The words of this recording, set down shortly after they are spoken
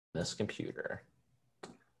This computer.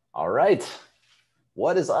 All right.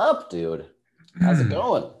 What is up, dude? How's it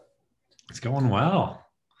going? It's going well.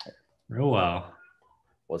 Real well.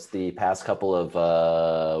 What's the past couple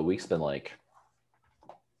of weeks been like?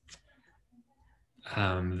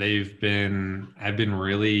 I've been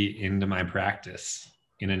really into my practice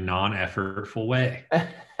in a non-effortful way.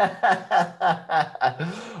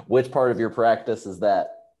 Which part of your practice is that?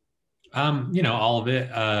 All of it.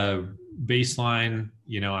 Baseline,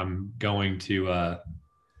 I'm going to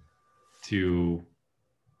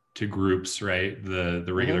groups, right?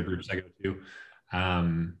 The regular groups I go to.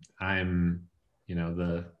 I'm,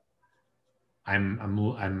 the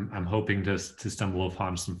I'm hoping to stumble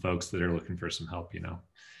upon some folks that are looking for some help,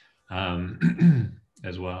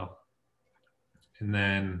 as well. And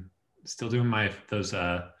then still doing those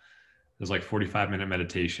like 45-minute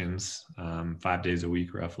meditations, 5 days a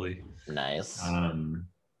week, roughly. Nice.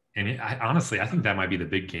 Honestly, I think that might be the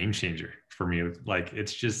big game changer for me. Like,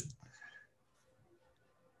 it's just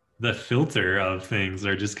the filter of things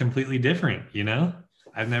are just completely different,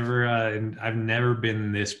 I've never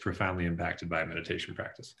been this profoundly impacted by a meditation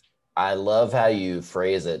practice. I love how you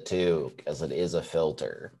phrase it too, because it is a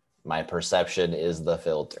filter. My perception is the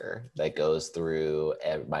filter that goes through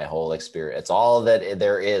my whole experience. It's all that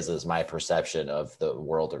there is my perception of the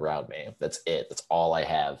world around me. That's it. That's all I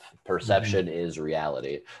have. Perception is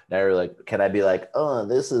reality. Now you're like, can I be like, oh,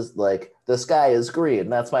 this is like the sky is green.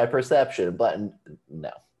 That's my perception. But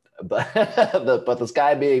no. But the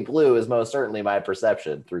sky being blue is most certainly my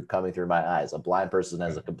perception coming through my eyes. A blind person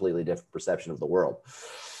has a completely different perception of the world.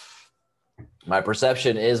 My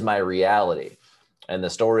perception is my reality. And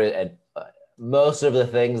the story, and most of the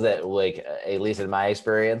things that, like, at least in my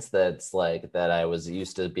experience, that's like that I was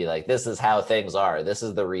used to be like, this is how things are. This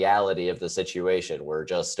is the reality of the situation, were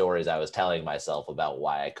just stories I was telling myself about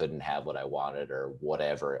why I couldn't have what I wanted or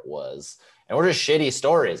whatever it was. And we're just shitty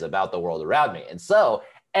stories about the world around me. And so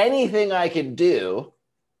anything I can do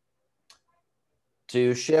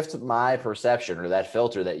to shift my perception, or that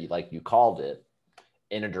filter that you called it,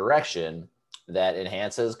 in a direction that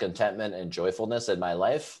enhances contentment and joyfulness in my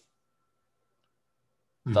life,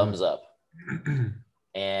 thumbs up.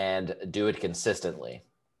 And do it consistently,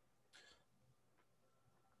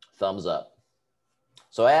 thumbs up.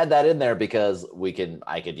 So I add that in there because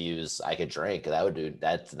I could drink.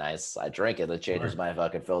 That's nice. I drink it. It changes my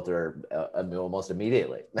fucking filter almost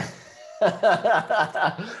immediately.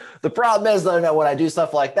 The problem is, though, when I do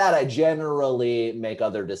stuff like that, I generally make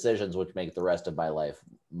other decisions which make the rest of my life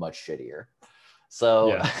much shittier.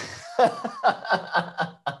 So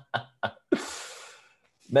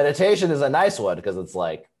meditation is a nice one, because it's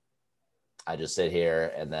like, I just sit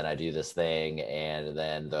here and then I do this thing, and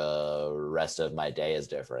then the rest of my day is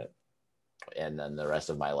different. And then the rest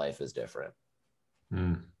of my life is different.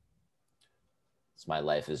 So my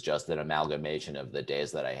life is just an amalgamation of the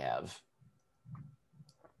days that I have.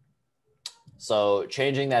 So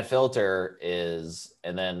changing that filter is,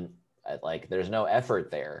 and then like, there's no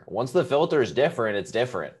effort there. Once the filter is different, it's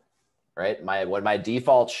different, right? When my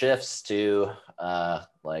default shifts to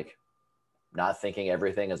like not thinking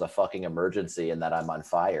everything is a fucking emergency and that I'm on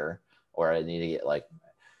fire, or I need to get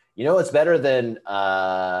it's better than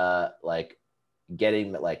like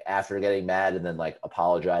getting, like, after getting mad and then like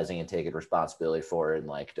apologizing and taking responsibility for it, and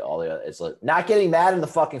like all the other, it's like not getting mad in the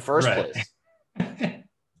fucking first place.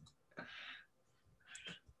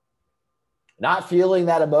 Not feeling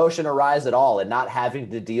that emotion arise at all and not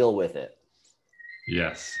having to deal with it.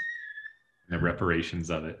 Yes. The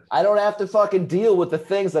reparations of it. I don't have to fucking deal with the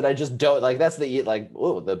things that I just don't like. That's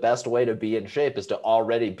the best way to be in shape is to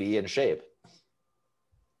already be in shape.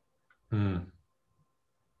 The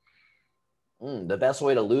best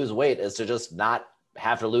way to lose weight is to just not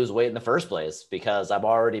have to lose weight in the first place, because I'm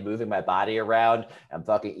already moving my body around. I'm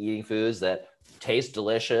fucking eating foods that taste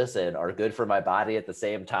delicious and are good for my body at the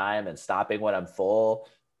same time, and stopping when I'm full.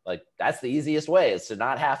 Like, that's the easiest way, is to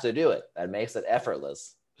not have to do it. That makes it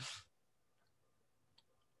effortless.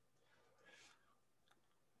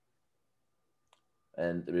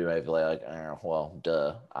 And we might be like, oh, well,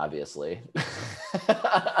 duh, obviously.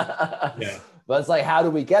 Yeah. But it's like, how do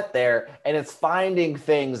we get there? And it's finding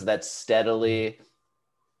things that steadily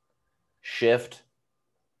shift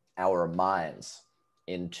our minds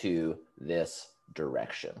into this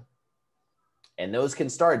direction. And those can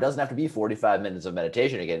start, it doesn't have to be 45 minutes of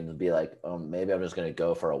meditation again. It'll be like, oh, maybe I'm just going to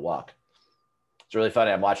go for a walk. It's really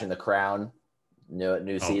funny. I'm watching The Crown,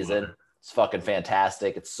 new season. It's fucking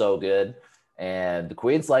fantastic. It's so good. And the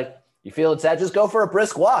queen's like, you feeling sad? Just go for a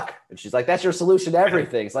brisk walk. And she's like, that's your solution to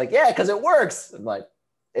everything. It's like, yeah, because it works. I'm like,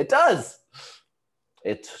 it does.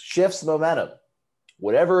 It shifts momentum.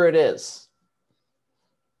 whatever it is,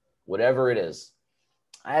 whatever it is.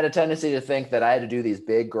 I had a tendency to think that I had to do these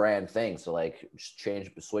big grand things to like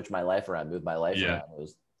switch my life around, move my life around. It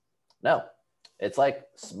was no, it's like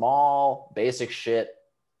small, basic shit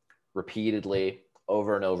repeatedly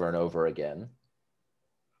over and over and over again.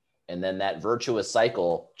 And then that virtuous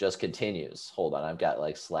cycle just continues. Hold on, I've got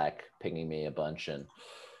like Slack pinging me a bunch, and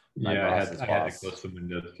I had to close the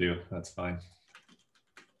windows too. That's fine.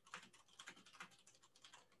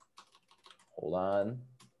 Hold on.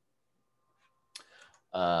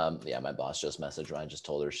 Yeah, my boss just messaged me. I just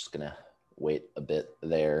told her she's gonna wait a bit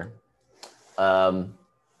there.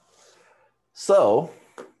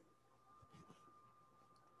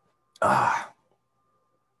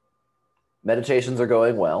 Meditations are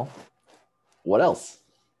going well. What else?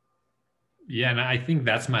 Yeah, and I think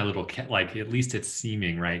that's my little like, at least it's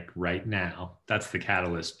seeming right now. That's the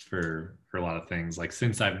catalyst for a lot of things. Like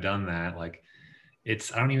since I've done that, like I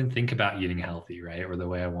don't even think about eating healthy, right? Or the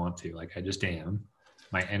way I want to. Like I just am.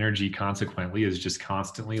 My energy consequently is just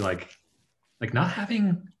constantly like not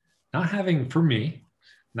having for me,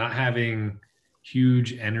 not having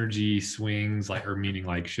huge energy swings, like, or meaning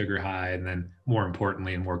like sugar high, and then more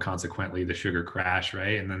importantly and more consequently the sugar crash,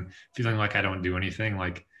 right? And then feeling like I don't do anything.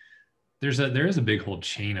 Like there is a big whole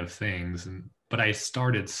chain of things, but I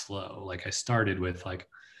started slow. Like I started with like,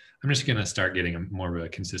 I'm just going to start getting more of a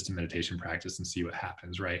consistent meditation practice and see what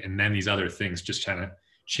happens, right? And then these other things just kind of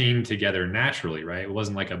chain together naturally, right? It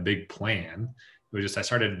wasn't like a big plan. It was just I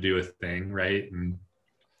started to do a thing, right?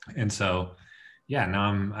 And so yeah, now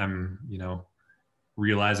I'm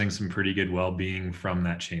realizing some pretty good well-being from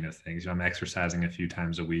that chain of things. I'm exercising a few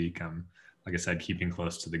times a week. I'm, like I said, keeping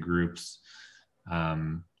close to the groups.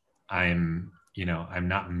 I'm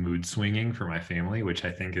not mood swinging for my family, which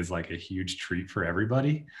I think is like a huge treat for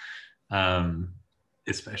everybody,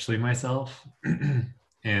 especially myself.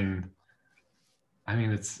 And I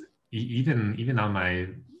mean, it's even on my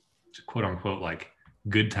quote unquote like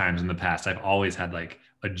good times in the past, I've always had like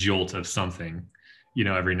a jolt of something,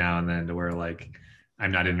 every now and then, to where like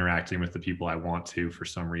I'm not interacting with the people I want to for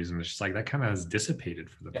some reason. It's just like that kind of is dissipated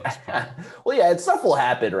for the most part. Well, yeah, stuff will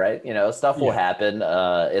happen, right? Stuff will happen.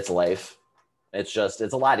 It's life. It's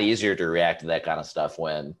a lot easier to react to that kind of stuff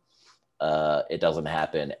when it doesn't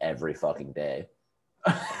happen every fucking day.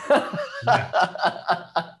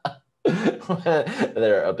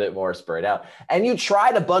 They're a bit more spread out. And you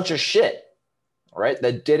tried a bunch of shit, right?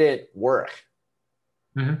 That didn't work.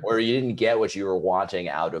 Mm-hmm. Or you didn't get what you were wanting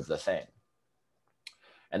out of the thing.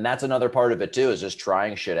 And that's another part of it too, is just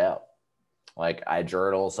trying shit out. Like I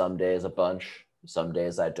journal some days a bunch, some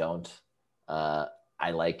days I don't. I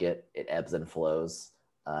like it. It ebbs and flows.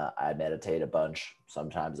 I meditate a bunch.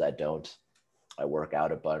 Sometimes I don't. I work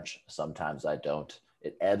out a bunch. Sometimes I don't.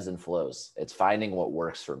 It ebbs and flows. It's finding what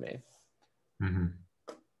works for me. Mm-hmm.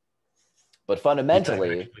 But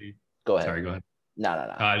fundamentally, go ahead. Sorry, go ahead. No.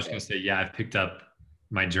 I was just going to say, yeah, I've picked up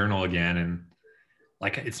my journal again, and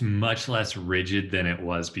like it's much less rigid than it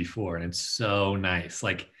was before. And it's so nice.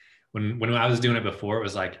 Like when I was doing it before, it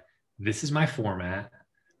was like, this is my format.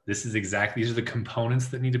 These are the components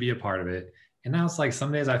that need to be a part of it. And now it's like,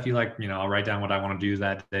 some days I feel like, I'll write down what I want to do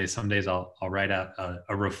that day. Some days I'll write out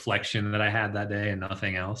a reflection that I had that day and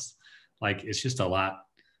nothing else. Like, it's just a lot,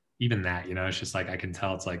 even that, it's just like, I can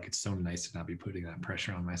tell it's like, it's so nice to not be putting that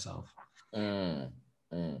pressure on myself. It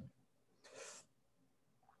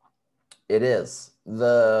is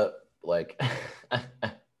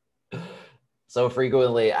so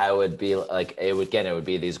frequently I would be like, it would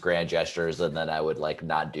be these grand gestures, and then I would like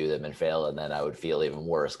not do them and fail. And then I would feel even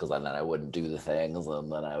worse because then I wouldn't do the things. And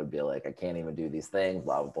then I would be like, I can't even do these things,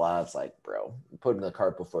 blah, blah, blah. It's like, bro, putting the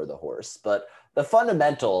cart before the horse. But the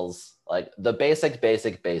fundamentals, like the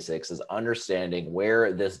basics is understanding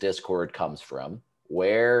where this discord comes from,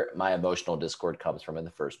 where my emotional discord comes from in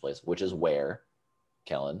the first place, which is where,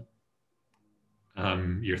 Kellan?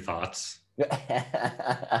 Your thoughts.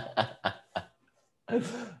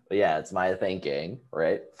 But yeah, it's my thinking,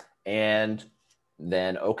 right? And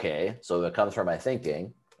then, okay, so it comes from my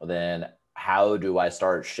thinking. Then how do I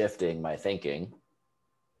start shifting my thinking?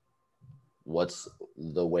 What's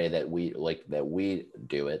the way that we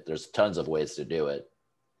do it? There's tons of ways to do it.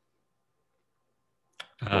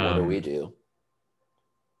 But what do we do?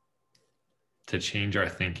 To change our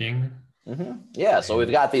thinking? Mm-hmm. Yeah, so we've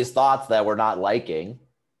got these thoughts that we're not liking.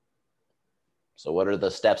 So what are the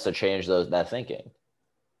steps to change that thinking?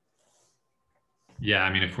 Yeah,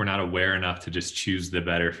 I mean, if we're not aware enough to just choose the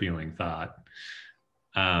better feeling thought.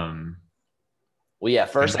 Well, yeah,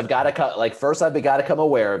 first I've got to come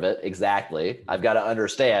aware of it. Exactly. I've got to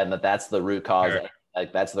understand that that's the root cause. Sure.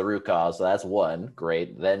 Like that's the root cause. So that's one.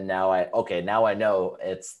 Great. Then now I know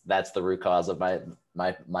that's the root cause of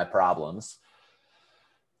my problems.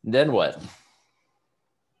 Then what?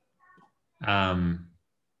 Um,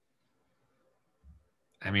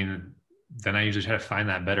 I mean, then I usually try to find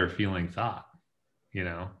that better feeling thought, you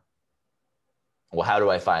know? Well, how do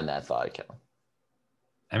I find that thought, Kellan?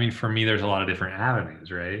 I mean, for me, there's a lot of different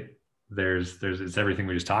avenues, right? It's everything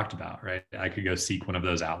we just talked about, right? I could go seek one of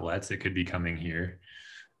those outlets. It could be coming here.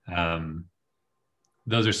 Um,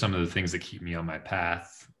 those are some of the things that keep me on my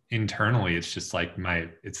path. Internally, it's just like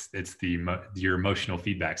your emotional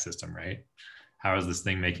feedback system, right? How is this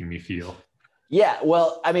thing making me feel? Yeah,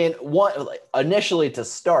 well, I mean, initially to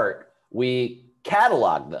start, we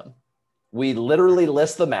catalog them. We literally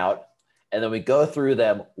list them out, and then we go through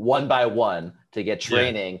them one by one to get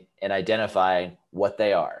training and identifying what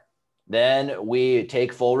they are. Then we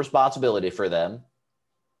take full responsibility for them,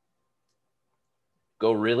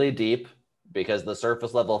 go really deep, because the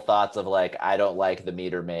surface level thoughts of like, I don't like the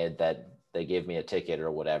meter maid that they gave me a ticket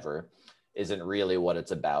or whatever isn't really what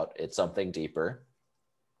it's about. It's something deeper.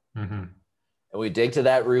 Mm-hmm. And we dig to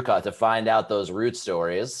that root cause to find out those root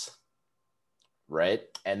stories, right?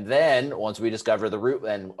 And then once we discover the root,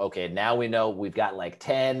 and okay, now we know we've got like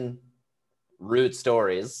 10 root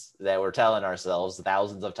stories that we're telling ourselves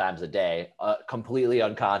thousands of times a day, completely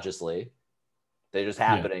unconsciously. They're just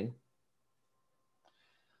happening.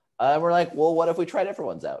 And we're like, well, what if we try different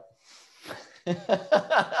ones out?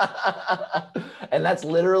 And that's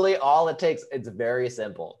literally all it takes. It's very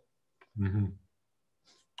simple. Mm-hmm.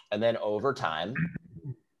 And then over time,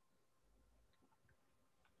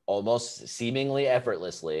 almost seemingly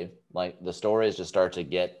effortlessly, like the stories just start to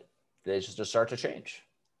change.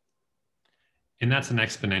 And that's an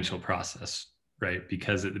exponential process, right?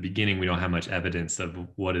 Because at the beginning we don't have much evidence of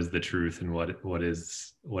what is the truth and what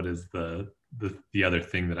is the other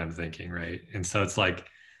thing that I'm thinking, right? And so it's like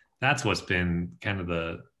that's what's been kind of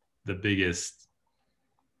the biggest.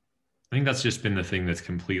 I think that's just been the thing that's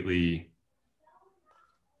completely.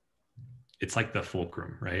 It's like the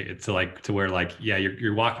fulcrum, right? It's like to where like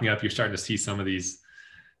you're walking up, you're starting to see some of these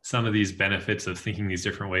benefits of thinking these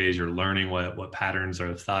different ways. You're learning what patterns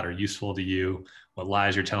of thought are useful to you, what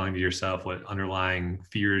lies you're telling to yourself, what underlying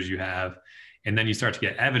fears you have. And then you start to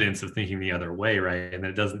get evidence of thinking the other way, right? And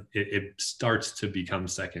then it starts to become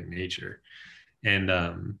second nature. And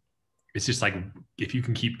it's just like, if you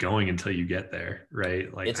can keep going until you get there,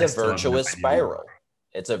 right? Like It's I a still have no virtuous idea. spiral.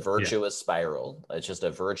 It's a virtuous spiral. It's just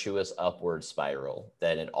a virtuous upward spiral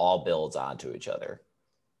that it all builds onto each other.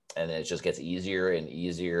 And then it just gets easier and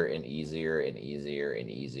easier and easier and easier and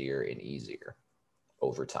easier and easier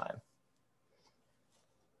over time,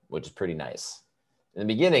 which is pretty nice. In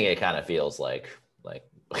the beginning, it kind of feels like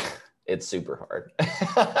it's super hard.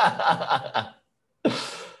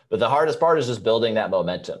 But the hardest part is just building that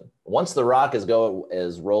momentum. Once the rock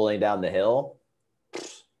is rolling down the hill,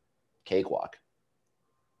 cakewalk.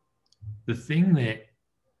 The thing that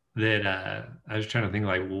I was trying to think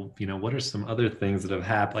like, well, what are some other things that have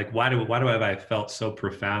happened? Like, why have I felt so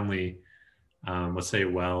profoundly, let's say,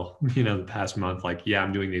 the past month, like, yeah,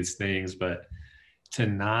 I'm doing these things, but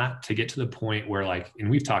to get to the point where like, and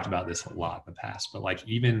we've talked about this a lot in the past, but like,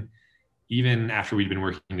 even after we'd been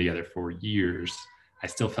working together for years, I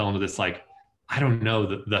still fell into this, like, I don't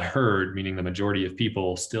know, the herd, meaning the majority of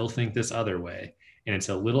people, still think this other way. And it's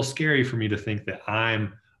a little scary for me to think that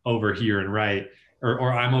I'm over here and right,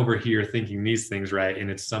 or I'm over here thinking these things right, and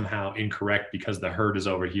it's somehow incorrect because the herd is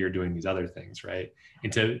over here doing these other things, right?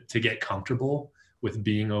 And to get comfortable with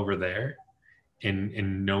being over there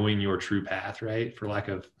and knowing your true path, right? For lack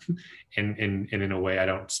of, and in a way I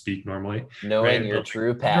don't speak normally, Knowing right? your But true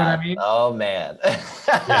you know what I path. mean? Oh, man.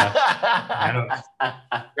 Yeah. I don't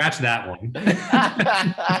scratch that one.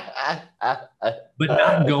 But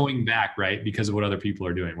not going back, right? Because of what other people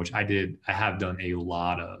are doing, which I have done a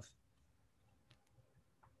lot of.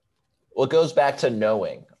 Well, it goes back to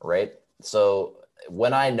knowing, right? So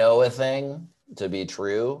when I know a thing to be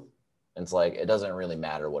true, it's like it doesn't really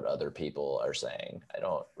matter what other people are saying. I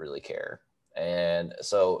don't really care. And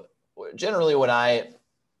so generally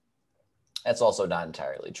that's also not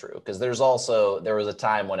entirely true, because there was a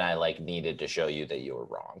time when I like needed to show you that you were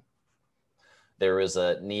wrong. There was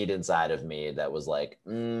a need inside of me that was like,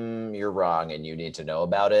 you're wrong and you need to know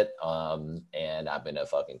about it. And I'm going to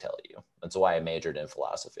fucking tell you. That's why I majored in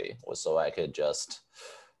philosophy, was so I could just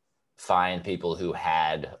find people who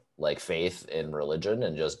had like faith in religion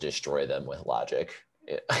and just destroy them with logic.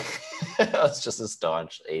 I was just a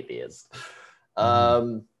staunch atheist,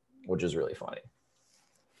 which is really funny.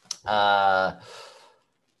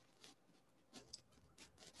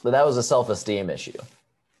 But that was a self-esteem issue.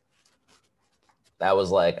 That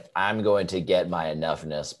was like, I'm going to get my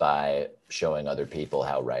enoughness by showing other people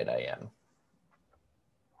how right I am.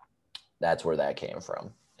 That's where that came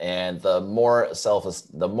from. And the more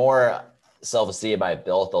self-esteem I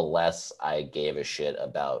built, the less I gave a shit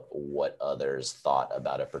about what others thought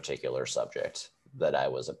about a particular subject that I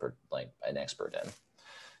was an expert in.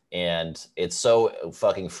 And it's so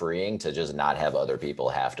fucking freeing to just not have other people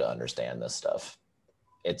have to understand this stuff.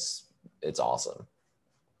 It's awesome.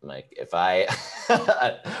 Like if I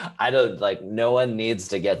I don't like, no one needs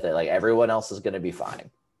to get that. Like everyone else is going to be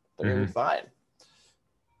fine. They're going to be fine.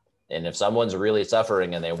 And if someone's really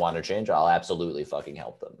suffering and they want to change, I'll absolutely fucking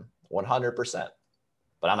help them 100%.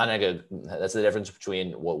 But I'm not going to, that's the difference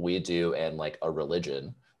between what we do and like a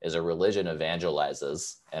religion. Is a religion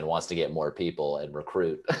evangelizes and wants to get more people and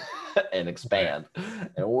recruit and expand.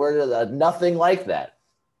 And we're nothing like that.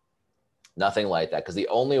 Nothing like that. Because the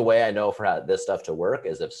only way I know for how this stuff to work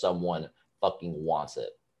is if someone fucking wants it.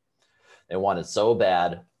 They want it so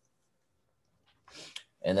bad.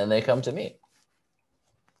 And then they come to me.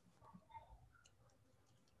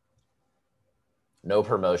 No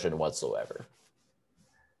promotion whatsoever.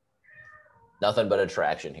 Nothing but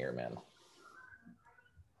attraction here, man.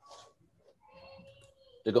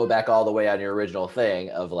 To go back all the way on your original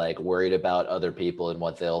thing of like worried about other people and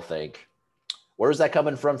what they'll think. Where's that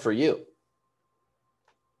coming from for you?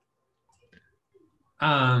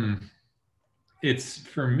 It's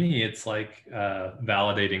for me, it's like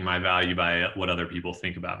validating my value by what other people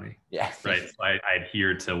think about me. Yeah. Right. So I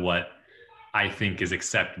adhere to what I think is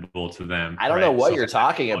acceptable to them. I don't know what you're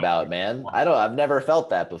talking about, man. I've never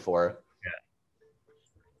felt that before.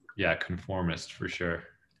 Yeah. Conformist for sure.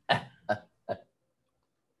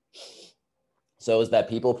 So is that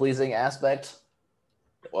people pleasing aspect,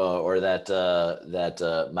 or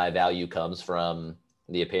that my value comes from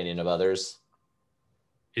the opinion of others?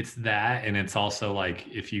 It's that, and it's also like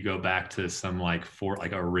if you go back to some like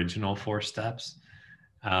original 4 steps,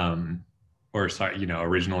 or sorry,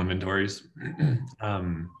 original inventories,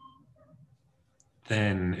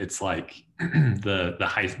 then it's like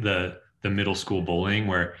the middle school bullying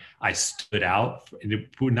where I stood out.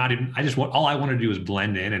 All I wanted to do was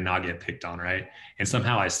blend in and not get picked on, right? And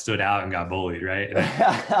somehow I stood out and got bullied, right? And and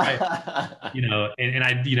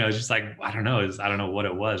I, it's just like, I don't know what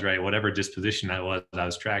it was, right? Whatever disposition I was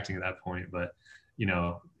attracting at that point. But,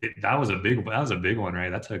 that was a big one,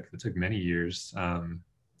 right? That took many years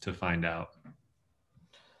to find out.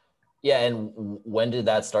 Yeah. And when did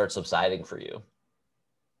that start subsiding for you?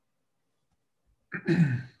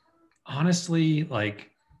 Honestly, like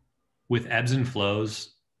with ebbs and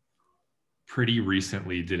flows, pretty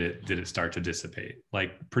recently did it start to dissipate.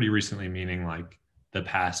 Like pretty recently, meaning like the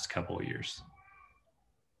past couple of years.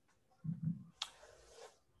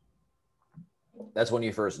 That's when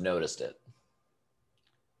you first noticed it.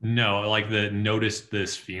 No, like noticed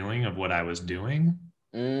this feeling of what I was doing.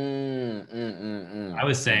 I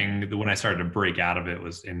was saying that when I started to break out of it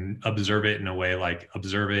was and observe it in a way, like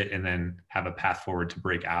observe it and then have a path forward to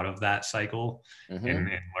break out of that cycle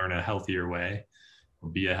and learn a healthier way, or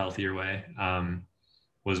be a healthier way.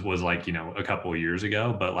 Was like, a couple of years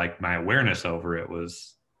ago, but like my awareness over it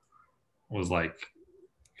was like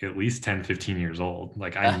at least 10, 15 years old.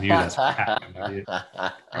 Like I knew that's what happened.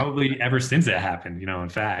 Probably ever since it happened, in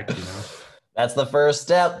fact, That's the first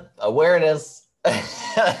step, awareness.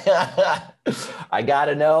 I got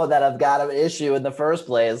to know that I've got an issue in the first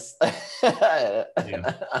place.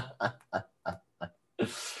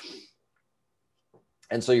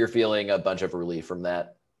 And so you're feeling a bunch of relief from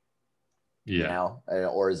that now?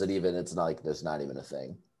 Or is it even, it's not like there's not even a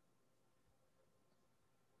thing?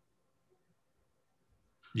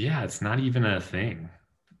 Yeah, it's not even a thing.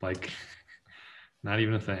 Like, not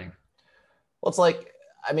even a thing. Well, it's like,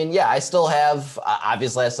 I mean, yeah, I still have,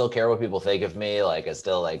 obviously I still care what people think of me. Like I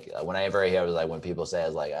still like, whenever I hear like when people say, I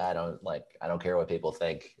was like, I don't care what people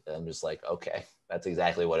think. I'm just like, okay, that's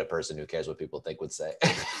exactly what a person who cares what people think would say.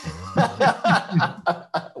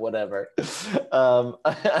 Whatever. Yeah.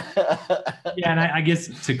 And I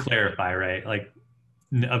guess to clarify, right? Like,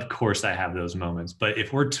 of course I have those moments, but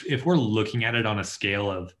if we're looking at it on a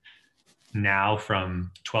scale of now from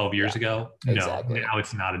 12 years ago, exactly. No, now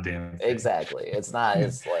it's not a damn thing. Exactly. It's not,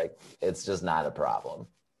 it's like, it's just not a problem,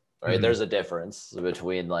 right? There's a difference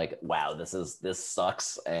between like, wow, this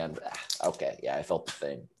sucks. And okay. Yeah. I felt the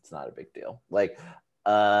thing. It's not a big deal. Like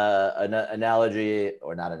an analogy,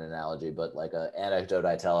 or not an analogy, but like an anecdote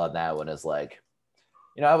I tell on that one is like,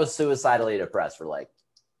 I was suicidally depressed for like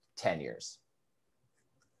 10 years.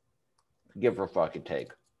 Give or fucking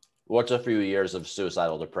take. What's a few years of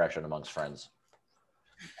suicidal depression amongst friends?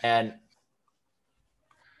 And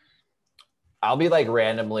I'll be like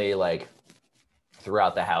randomly like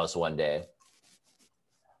throughout the house one day,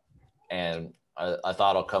 and a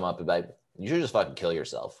thought will come up and be like, you should just fucking kill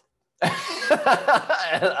yourself.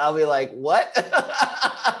 And I'll be like, what?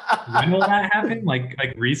 When will that happen? Like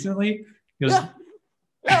recently? Yeah.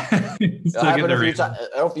 It'll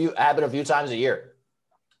happen a few times a year.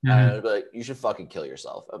 Mm-hmm. And it'll be like, you should fucking kill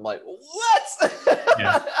yourself. I'm like, what?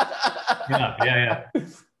 Yeah.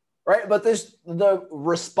 Right. But the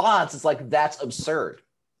response is like, that's absurd.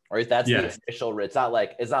 Right. That's the official. It's not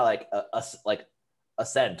like like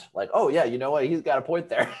assent. Like, oh yeah, you know what? He's got a point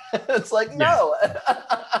there. It's like, no.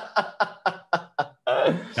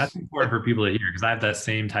 That's important for people to hear, because I have that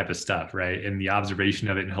same type of stuff, right? And the observation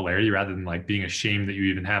of it and hilarity, rather than like being ashamed that you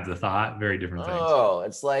even have the thought. Very different things. Oh,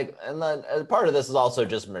 it's like, and then part of this is also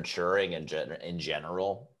just maturing in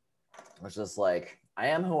general. It's just like, I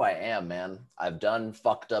am who I am, man. I've done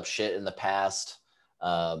fucked up shit in the past.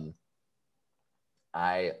 I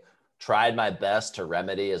tried my best to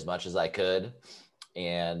remedy as much as I could,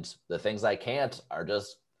 and the things I can't are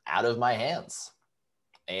just out of my hands.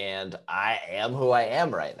 And I am who I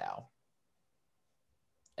am right now.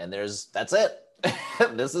 And that's it.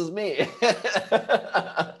 This is me.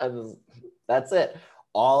 That's it.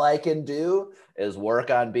 All I can do is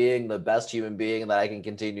work on being the best human being that I can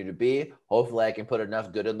continue to be. Hopefully I can put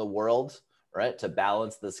enough good in the world, right, to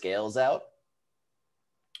balance the scales out,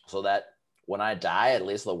 so that when I die, at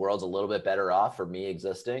least the world's a little bit better off for me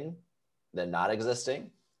existing than not existing.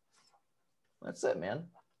 That's it, man.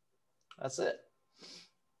 That's it.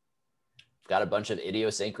 Got a bunch of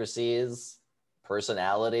idiosyncrasies,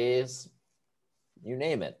 personalities, you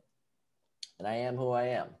name it. And I am who I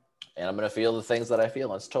am. And I'm going to feel the things that I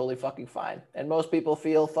feel. And it's totally fucking fine. And most people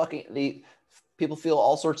feel people feel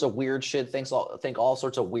all sorts of weird shit, think all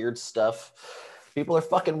sorts of weird stuff. People are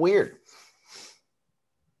fucking weird.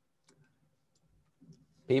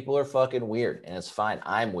 People are fucking weird, and it's fine.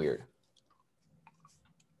 I'm weird.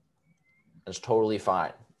 It's totally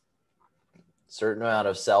fine. Certain amount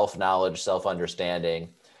of self-knowledge, self-understanding.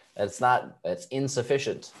 It's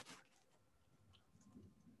insufficient.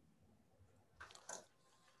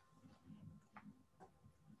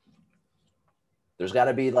 There's got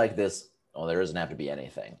to be like this, there doesn't have to be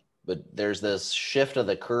anything, but there's this shift of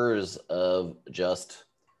the curves of just,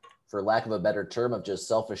 for lack of a better term, of just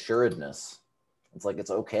self-assuredness. It's like,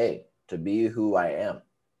 it's okay to be who I am.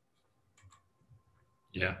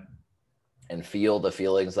 Yeah. And feel the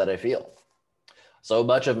feelings that I feel. So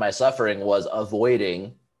much of my suffering was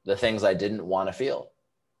avoiding the things I didn't want to feel.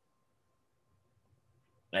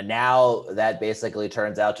 And now that basically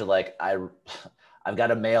turns out to like, I've got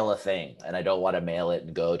to mail a thing, and I don't want to mail it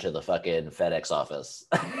and go to the fucking FedEx office.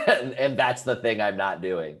 and that's the thing I'm not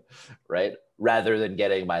doing, right? Rather than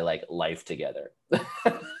getting my like life together.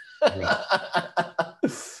 Right.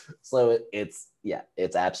 So it's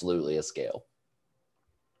absolutely a scale.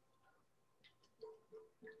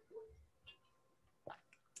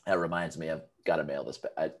 That reminds me, I've got to mail this.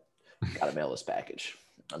 I got to mail this package.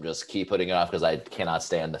 I'm just keep putting it off because I cannot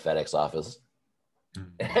stand the FedEx office.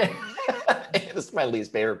 It's my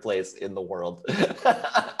least favorite place in the world.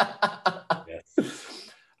 Yes.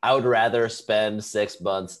 I would rather spend 6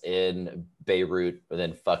 months in Beirut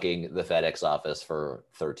than fucking the FedEx office for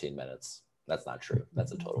 13 minutes. That's not true.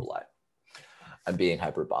 That's a total lie. I'm being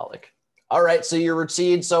hyperbolic. All right, so your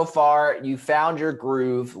routine so far, you found your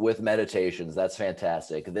groove with meditations. That's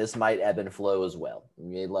fantastic. This might ebb and flow as well. You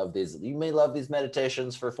may love these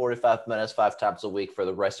meditations for 45 minutes, 5 times a week for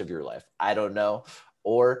the rest of your life. I don't know.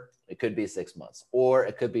 Or it could be 6 months, or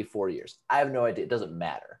it could be 4 years. I have no idea. It doesn't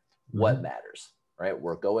matter. Mm-hmm. What matters, right?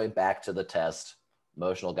 We're going back to the test,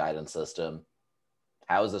 emotional guidance system.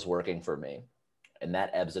 How is this working for me? And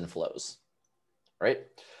that ebbs and flows, right?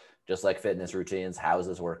 Just like fitness routines, how is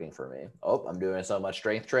this working for me? Oh, I'm doing so much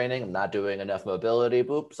strength training. I'm not doing enough mobility.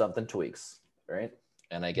 Boop, something tweaks, right?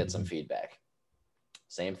 And I get some feedback.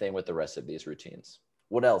 Same thing with the rest of these routines.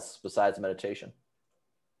 What else besides meditation?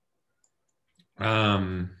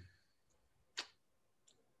 Nothing.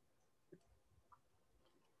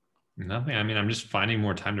 I mean, I'm just finding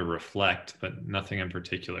more time to reflect, but nothing in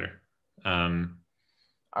particular.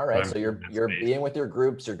 All right. So you're being with your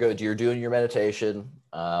groups, you're good. You're doing your meditation.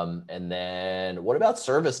 And then what about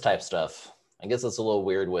service type stuff? I guess it's a little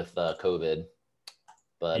weird with COVID,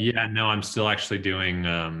 but yeah, no, I'm still actually doing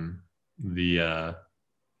the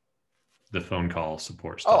phone call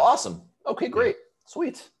support stuff. Oh, awesome. Okay, great. Yeah.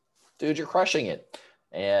 Sweet. Dude, you're crushing it.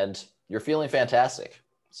 And you're feeling fantastic.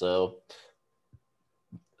 So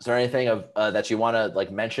Is there anything that you want to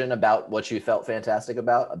like mention about what you felt fantastic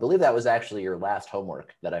about? I believe that was actually your last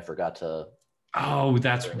homework that I forgot to Oh,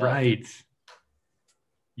 that's bring up. right.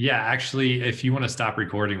 Yeah, actually, if you want to stop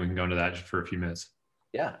recording, we can go into that for a few minutes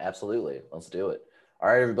Yeah, absolutely. Let's do it. All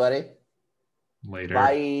right, everybody. later.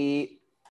 Bye.